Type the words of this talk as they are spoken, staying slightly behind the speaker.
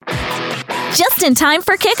just in time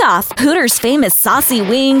for kickoff. Hooters' famous saucy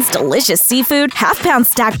wings, delicious seafood, half-pound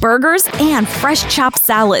stacked burgers, and fresh chopped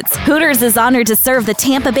salads. Hooters is honored to serve the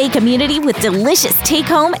Tampa Bay community with delicious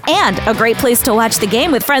take-home and a great place to watch the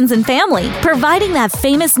game with friends and family. Providing that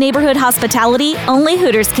famous neighborhood hospitality only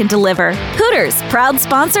Hooters can deliver. Hooters, proud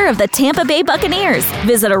sponsor of the Tampa Bay Buccaneers.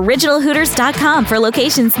 Visit originalhooters.com for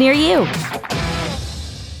locations near you.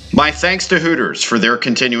 My thanks to Hooters for their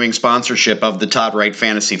continuing sponsorship of the Todd Wright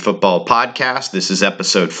Fantasy Football Podcast. This is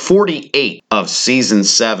episode 48 of season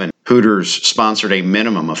 7. Hooters sponsored a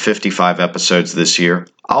minimum of 55 episodes this year.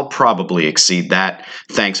 I'll probably exceed that.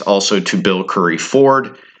 Thanks also to Bill Curry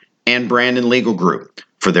Ford and Brandon Legal Group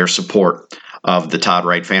for their support of the Todd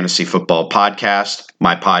Wright Fantasy Football Podcast.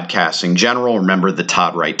 My podcast in general, remember the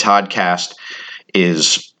Todd Wright Toddcast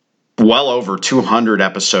is well over 200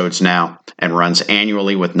 episodes now and runs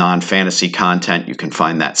annually with non-fantasy content. You can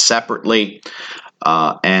find that separately.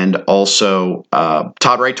 And also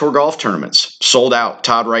Todd Wright Tour golf tournaments. Sold out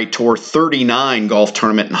Todd Wright Tour 39 golf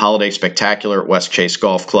tournament and holiday spectacular at West Chase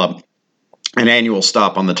Golf Club. An annual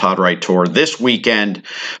stop on the Todd Wright Tour this weekend.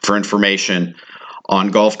 For information on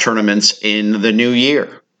golf tournaments in the new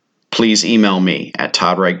year, please email me at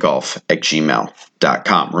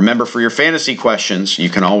toddwrightgolf@gmail.com. Remember, for your fantasy questions, you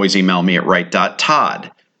can always email me at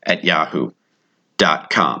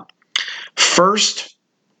wright.todd@yahoo.com. First,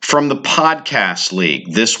 from the Podcast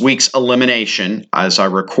League, this week's elimination, as I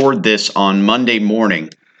record this on Monday morning,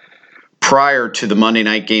 prior to the Monday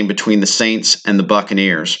night game between the Saints and the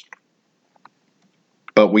Buccaneers.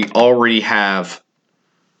 But we already have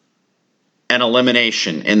an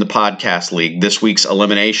elimination in the Podcast League. This week's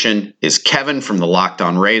elimination is Kevin from the Locked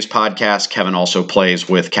On Rays podcast. Kevin also plays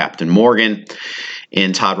with Captain Morgan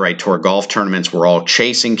in Todd Wright Tour golf tournaments. We're all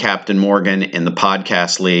chasing Captain Morgan in the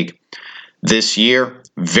Podcast League this year.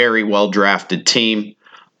 Very well-drafted team.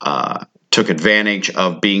 Took advantage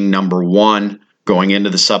of being number one going into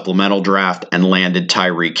the supplemental draft and landed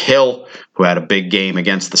Tyreek Hill, who had a big game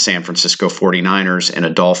against the San Francisco 49ers in a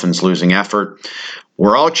Dolphins losing effort.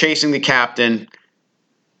 We're all chasing the captain.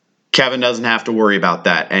 Kevin doesn't have to worry about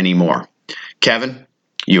that anymore. Kevin,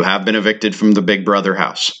 you have been evicted from the Big Brother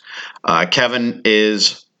house. Kevin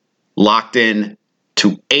is locked in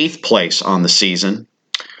to 8th place on the season.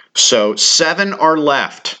 So 7 are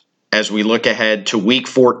left as we look ahead to Week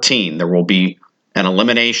 14. There will be an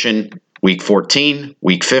elimination Week 14,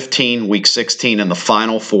 Week 15, Week 16, and the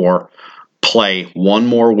final 4 play one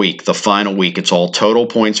more week, the final week. It's all total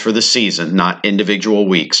points for the season, not individual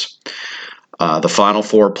weeks. The final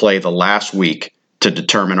 4 play the last week to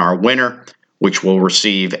determine our winner, which will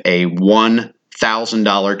receive a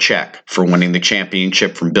 $1,000 check for winning the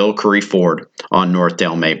championship from Bill Curry Ford on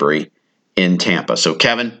Northdale Mabry in Tampa. So,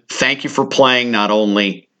 Kevin, thank you for playing not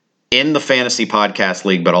only in the Fantasy Podcast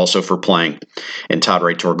League, but also for playing in Todd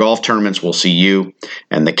Wright Tour golf tournaments. We'll see you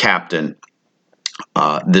and the captain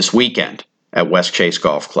this weekend at West Chase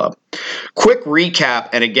Golf Club. Quick recap,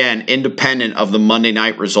 and again, independent of the Monday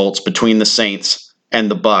night results between the Saints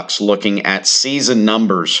and the Bucs, looking at season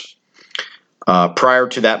numbers prior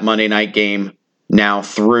to that Monday night game, now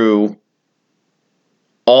through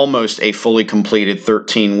almost a fully completed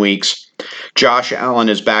 13 weeks. Josh Allen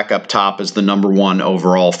is back up top as the number 1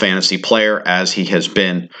 overall fantasy player, as he has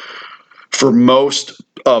been for most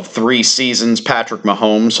of 3 seasons. Patrick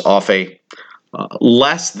Mahomes off a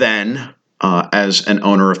less than as an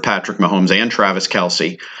owner of Patrick Mahomes and Travis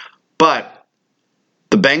Kelce. But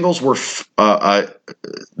the Bengals were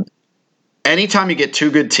anytime you get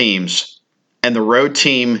 2 good teams and the road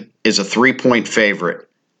team is a 3-point favorite,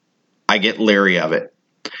 I get leery of it.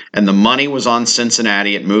 And the money was on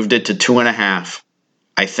Cincinnati. It moved it to 2.5.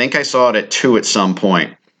 I think I saw it at 2 at some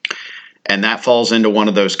point. And that falls into one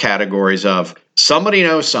of those categories of somebody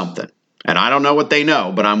knows something. And I don't know what they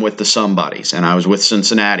know, but I'm with the somebodies. And I was with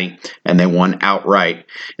Cincinnati, and they won outright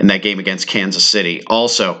in that game against Kansas City.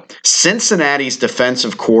 Also, Cincinnati's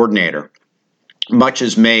defensive coordinator, much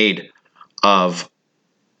is made of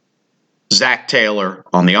Zach Taylor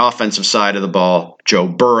on the offensive side of the ball, Joe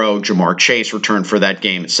Burrow, Jamar Chase returned for that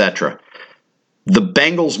game, etc. The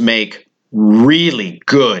Bengals make really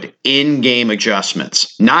good in-game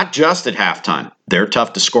adjustments, not just at halftime. They're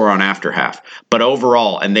tough to score on after half, but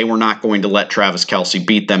overall, and they were not going to let Travis Kelce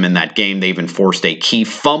beat them in that game. They even forced a key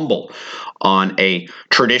fumble on a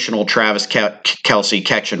traditional Travis Kelce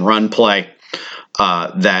catch and run play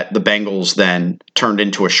that the Bengals then turned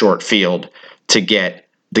into a short field to get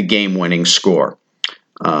the game-winning score.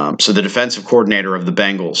 So the defensive coordinator of the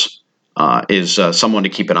Bengals is someone to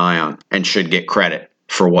keep an eye on and should get credit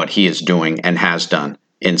for what he is doing and has done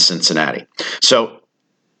in Cincinnati. So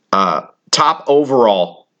top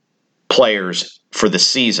overall players for the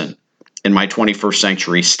season in my 21st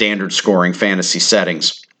century standard scoring fantasy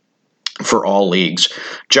settings for all leagues.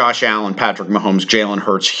 Josh Allen, Patrick Mahomes, Jalen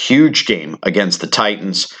Hurts, huge game against the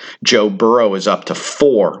Titans. Joe Burrow is up to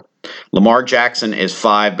 4. Lamar Jackson is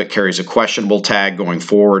 5, but carries a questionable tag going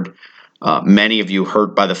forward. Many of you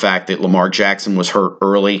hurt by the fact that Lamar Jackson was hurt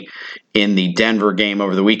early in the Denver game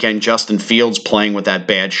over the weekend. Justin Fields playing with that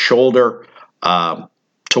bad shoulder.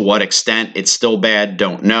 To what extent it's still bad,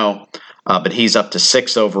 don't know. But he's up to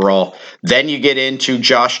 6 overall. Then you get into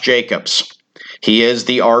Josh Jacobs. He is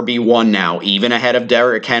the RB1 now, even ahead of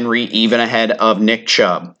Derrick Henry, even ahead of Nick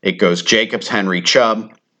Chubb. It goes Jacobs, Henry,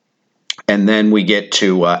 Chubb. And then we get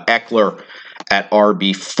to Eckler at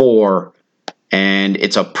RB4. And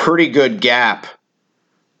it's a pretty good gap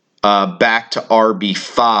back to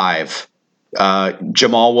RB5.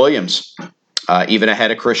 Jamal Williams, even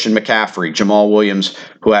ahead of Christian McCaffrey. Jamal Williams,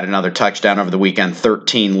 who had another touchdown over the weekend,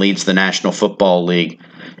 13, leads the National Football League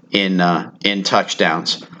in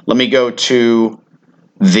touchdowns. Let me go to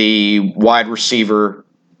the wide receiver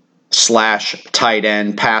 / tight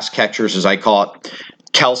end, pass catchers, as I call it.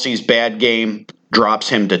 Kelsey's bad game drops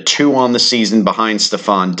him to 2 on the season behind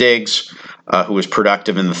Stephon Diggs, who was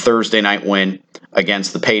productive in the Thursday night win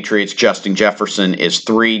against the Patriots. Justin Jefferson is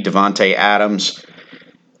 3. Devontae Adams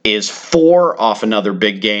is 4 off another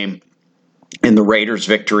big game in the Raiders'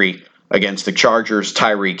 victory against the Chargers.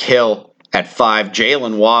 Tyreek Hill at 5.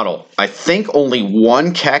 Jalen Waddle, I think only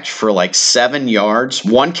 1 catch for like 7 yards.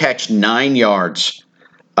 1 catch, 9 yards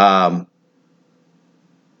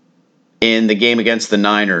in the game against the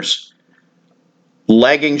Niners.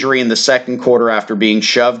 Leg injury in the second quarter after being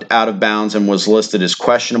shoved out of bounds and was listed as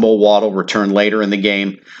questionable. Waddle returned later in the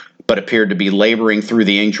game, but appeared to be laboring through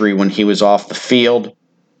the injury when he was off the field.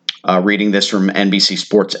 Reading this from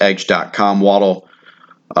NBCSportsEdge.com, Waddle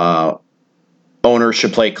owners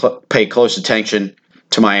should pay close attention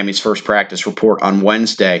to Miami's first practice report on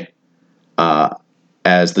Wednesday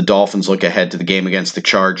as the Dolphins look ahead to the game against the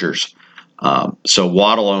Chargers. So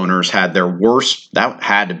Waddle owners had their worst, that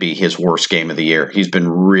had to be his worst game of the year. He's been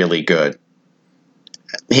really good.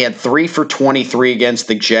 He had 3 for 23 against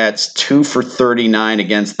the Jets, 2 for 39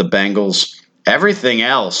 against the Bengals. Everything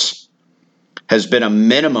else has been a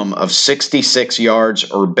minimum of 66 yards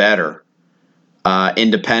or better,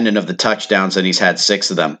 independent of the touchdowns, and he's had 6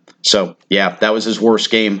 of them. So, yeah, that was his worst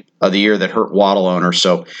game of the year that hurt Waddle owners.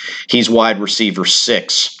 So he's wide receiver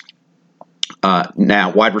 6.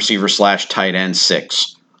 Now, wide receiver / tight end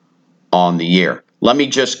 6 on the year. Let me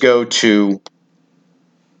just go to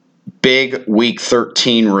big Week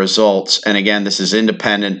 13 results. And again, this is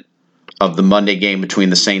independent of the Monday game between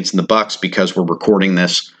the Saints and the Bucks because we're recording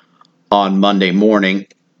this on Monday morning.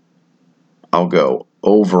 I'll go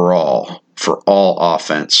overall for all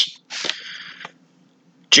offense.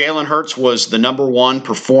 Jalen Hurts was the number 1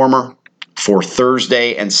 performer for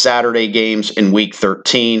Thursday and Saturday games in Week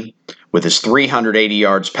 13. With his 380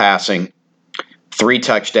 yards passing, 3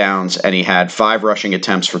 touchdowns, and he had 5 rushing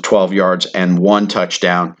attempts for 12 yards and 1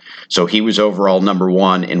 touchdown. So he was overall number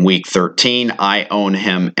 1 in Week 13. I own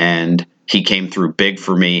him, and he came through big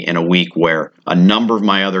for me in a week where a number of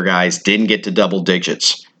my other guys didn't get to double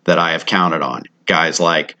digits that I have counted on. Guys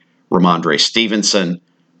like Ramondre Stevenson,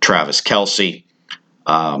 Travis Kelce,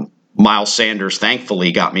 Miles Sanders,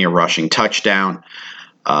 thankfully, got me a rushing touchdown.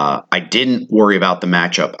 I didn't worry about the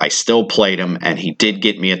matchup. I still played him, and he did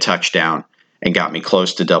get me a touchdown and got me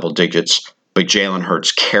close to double digits. But Jalen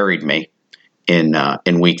Hurts carried me in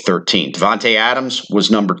Week 13. Devontae Adams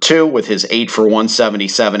was number 2 with his 8 for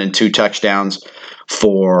 177 and 2 touchdowns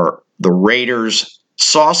for the Raiders.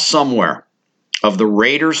 Saw somewhere of the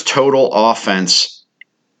Raiders' total offense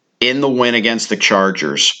in the win against the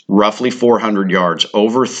Chargers, roughly 400 yards,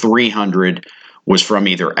 over 300 was from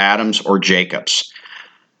either Adams or Jacobs.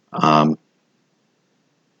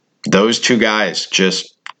 Those 2 guys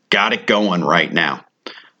just got it going right now.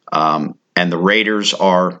 And the Raiders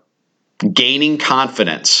are gaining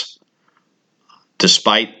confidence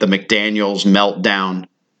despite the McDaniels meltdown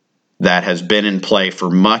that has been in play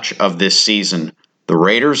for much of this season. The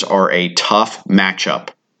Raiders are a tough matchup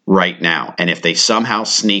right now. And if they somehow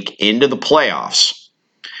sneak into the playoffs,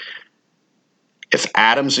 if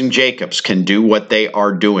Adams and Jacobs can do what they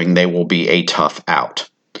are doing, they will be a tough out.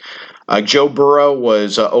 Joe Burrow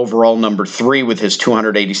was overall number 3 with his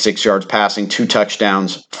 286 yards passing, 2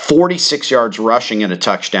 touchdowns, 46 yards rushing and a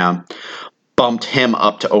touchdown. Bumped him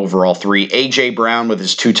up to overall 3. A.J. Brown with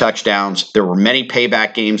his 2 touchdowns. There were many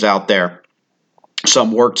payback games out there.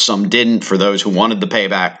 Some worked, some didn't for those who wanted the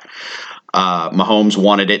payback. Mahomes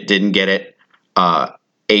wanted it, didn't get it.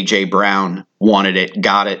 A.J. Brown wanted it,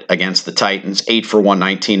 got it against the Titans, 8 for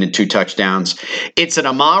 119 and 2 touchdowns. It's an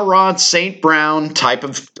Amon-Ra St. Brown type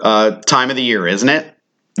of time of the year, isn't it?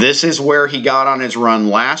 This is where he got on his run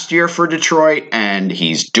last year for Detroit, and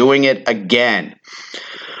he's doing it again.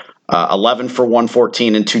 11 for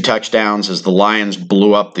 114 and 2 touchdowns as the Lions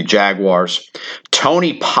blew up the Jaguars.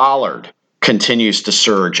 Tony Pollard continues to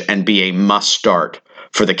surge and be a must-start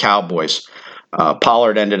for the Cowboys.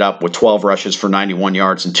 Pollard ended up with 12 rushes for 91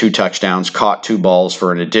 yards and 2 touchdowns, caught 2 balls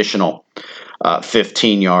for an additional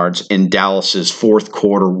 15 yards in Dallas's fourth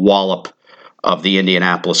quarter wallop of the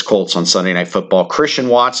Indianapolis Colts on Sunday Night Football. Christian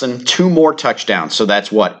Watson, 2 more touchdowns. So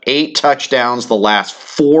that's 8 touchdowns the last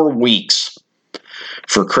 4 weeks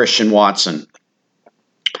for Christian Watson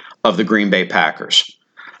of the Green Bay Packers.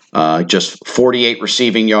 Just 48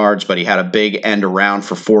 receiving yards, but he had a big end around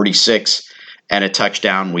for 46 and a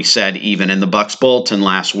touchdown. We said even in the Bucs Bulletin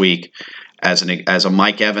last week, as a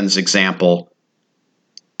Mike Evans example,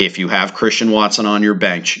 if you have Christian Watson on your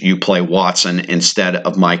bench, you play Watson instead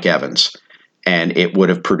of Mike Evans. And it would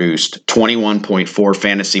have produced 21.4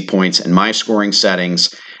 fantasy points in my scoring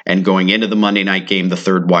settings, and going into the Monday night game, the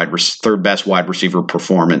third best wide receiver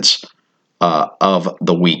performance of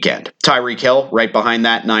the weekend. Tyreek Hill right behind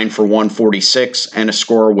that, 9 for 146 and a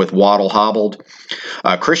score with Waddle hobbled.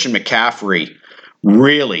 Christian McCaffrey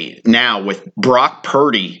really now with Brock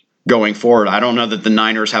Purdy going forward. I don't know that the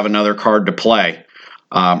Niners have another card to play.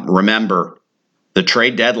 Remember, the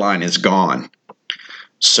trade deadline is gone.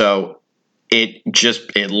 So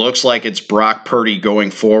it looks like it's Brock Purdy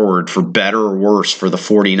going forward for better or worse for the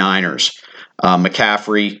 49ers.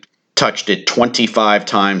 McCaffrey touched it 25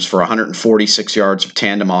 times for 146 yards of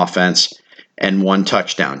tandem offense and 1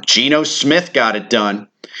 touchdown. Geno Smith got it done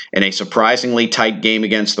in a surprisingly tight game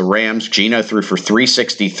against the Rams. Geno threw for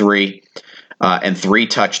 363 and 3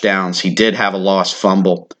 touchdowns. He did have a lost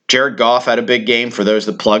fumble. Jared Goff had a big game for those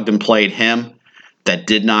that plugged and played him that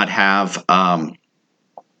did not have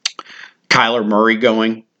Kyler Murray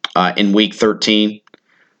going in Week 13.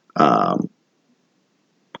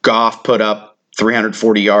 Goff put up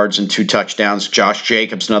 340 yards and 2 touchdowns. Josh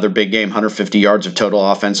Jacobs, another big game, 150 yards of total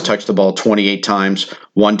offense, touched the ball 28 times,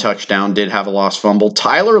 1 touchdown, did have a lost fumble.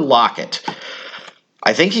 Tyler Lockett,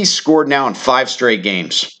 I think he's scored now in 5 straight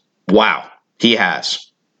games. Wow, he has.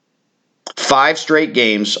 5 straight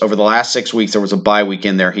games over the last 6 weeks. There was a bye week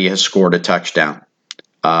in there. He has scored a touchdown.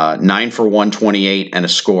 9 for 128 and a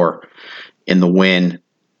score in the win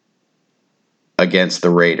against the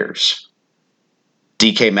Raiders.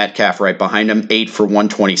 DK Metcalf right behind him, 8 for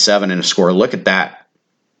 127 and a score. Look at that.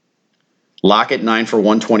 Lockett, 9 for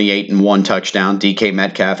 128 and 1 touchdown. DK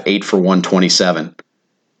Metcalf, 8 for 127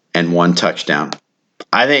 and 1 touchdown.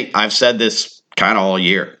 I think I've said this kind of all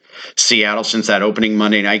year. Seattle, since that opening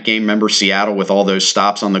Monday night game, remember Seattle with all those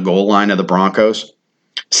stops on the goal line of the Broncos?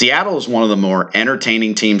 Seattle is one of the more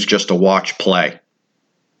entertaining teams just to watch play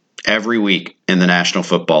every week in the National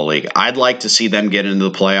Football League. I'd like to see them get into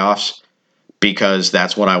the playoffs, because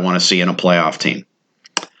that's what I want to see in a playoff team.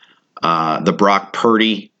 The Brock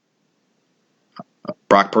Purdy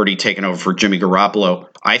taking over for Jimmy Garoppolo,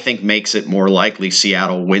 I think makes it more likely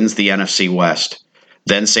Seattle wins the NFC West,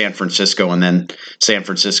 then San Francisco, and then San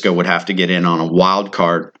Francisco would have to get in on a wild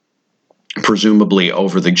card, presumably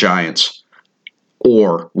over the Giants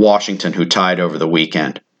or Washington, who tied over the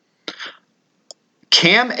weekend.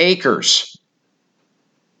 Cam Akers,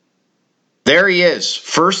 there he is,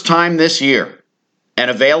 first time this year, and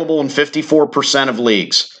available in 54% of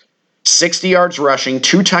leagues. 60 yards rushing,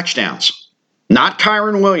 2 touchdowns. Not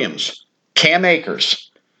Kyron Williams, Cam Akers.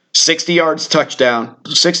 60 yards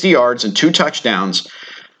and 2 touchdowns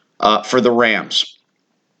for the Rams.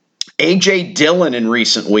 A.J. Dillon in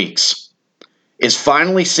recent weeks is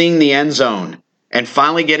finally seeing the end zone and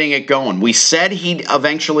finally getting it going. We said he'd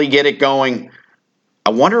eventually get it going. I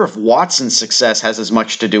wonder if Watson's success has as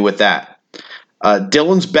much to do with that.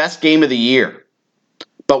 Dillon's best game of the year.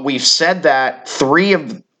 But we've said that three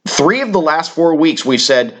of the last 4 weeks, we've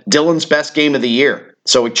said Dillon's best game of the year.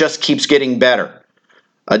 So it just keeps getting better.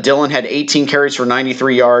 Dillon had 18 carries for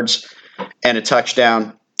 93 yards and a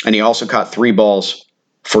touchdown, and he also caught 3 balls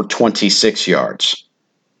for 26 yards.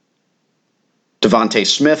 Devontae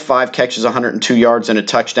Smith, 5 catches, 102 yards and a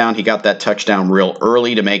touchdown. He got that touchdown real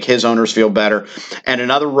early to make his owners feel better. And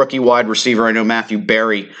another rookie wide receiver, I know Matthew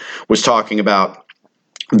Berry was talking about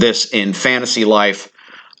this in Fantasy Life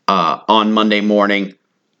on Monday morning,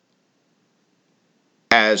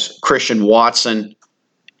 as Christian Watson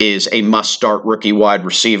is a must-start rookie wide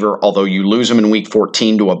receiver, although you lose him in Week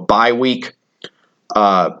 14 to a bye week.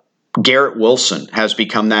 Garrett Wilson has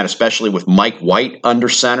become that, especially with Mike White under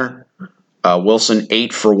center. Wilson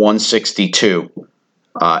 8 for 162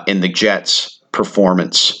 in the Jets'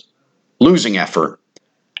 performance, losing effort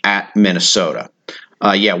at Minnesota.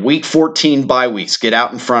 Week 14 bye weeks. Get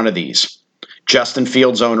out in front of these. Justin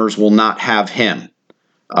Fields owners will not have him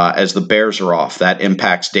as the Bears are off. That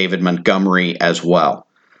impacts David Montgomery as well.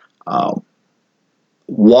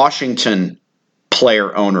 Washington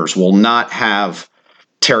player owners will not have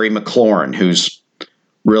Terry McLaurin, who's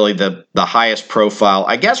really the highest profile.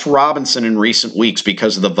 I guess Robinson in recent weeks,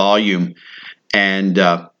 because of the volume and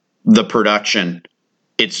the production,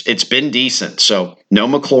 it's been decent. So no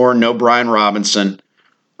McLaurin, no Brian Robinson.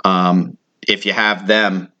 If you have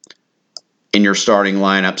them in your starting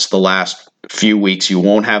lineups the last few weeks, you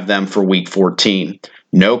won't have them for week 14.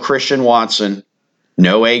 No Christian Watson,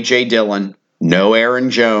 no A.J. Dillon, no Aaron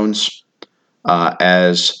Jones,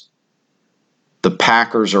 as the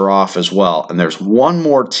Packers are off as well. And there's one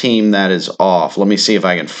more team that is off. Let me see if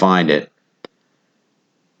I can find it.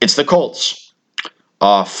 It's the Colts,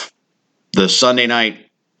 off the Sunday night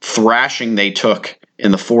thrashing they took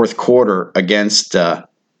in the fourth quarter against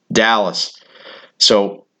Dallas.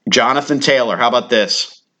 So Jonathan Taylor, how about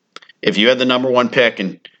this? If you had the number 1 pick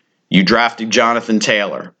and you drafted Jonathan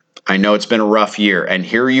Taylor, I know it's been a rough year, and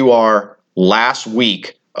here you are last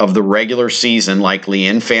week of the regular season, likely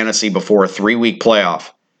in fantasy before a 3-week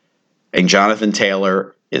playoff, and Jonathan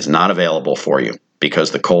Taylor is not available for you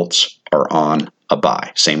because the Colts are on a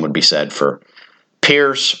bye. Same would be said for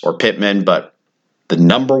Pierce or Pittman, but the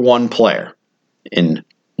number 1 player in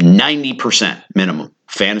 90% minimum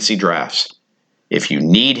fantasy drafts, if you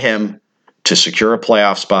need him to secure a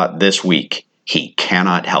playoff spot this week, he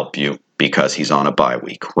cannot help you because he's on a bye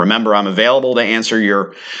week. Remember, I'm available to answer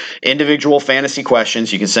your individual fantasy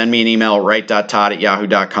questions. You can send me an email at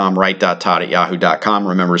write.todd@yahoo.com, write.todd@yahoo.com.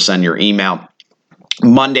 Remember to send your email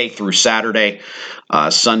Monday through Saturday.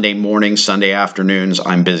 Sunday mornings, Sunday afternoons,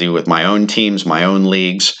 I'm busy with my own teams, my own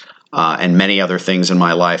leagues, and many other things in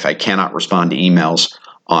my life. I cannot respond to emails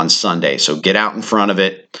on Sunday. So get out in front of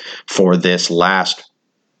it for this last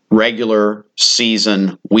regular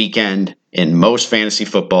season weekend in most fantasy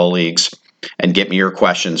football leagues, and get me your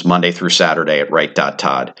questions Monday through Saturday at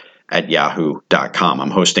write.todd@yahoo.com.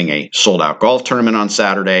 I'm hosting a sold-out golf tournament on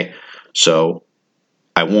Saturday, so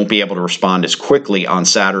I won't be able to respond as quickly on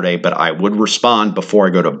Saturday, but I would respond before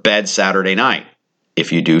I go to bed Saturday night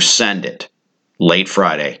if you do send it late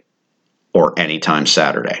Friday or anytime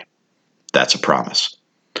Saturday. That's a promise.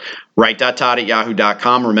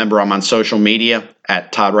 Write.todd@yahoo.com. Remember, I'm on social media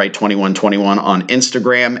at ToddWright2121 on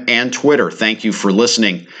Instagram and Twitter. Thank you for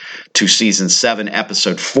listening to Season 7,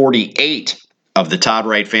 Episode 48 of the Todd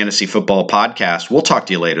Wright Fantasy Football Podcast. We'll talk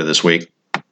to you later this week.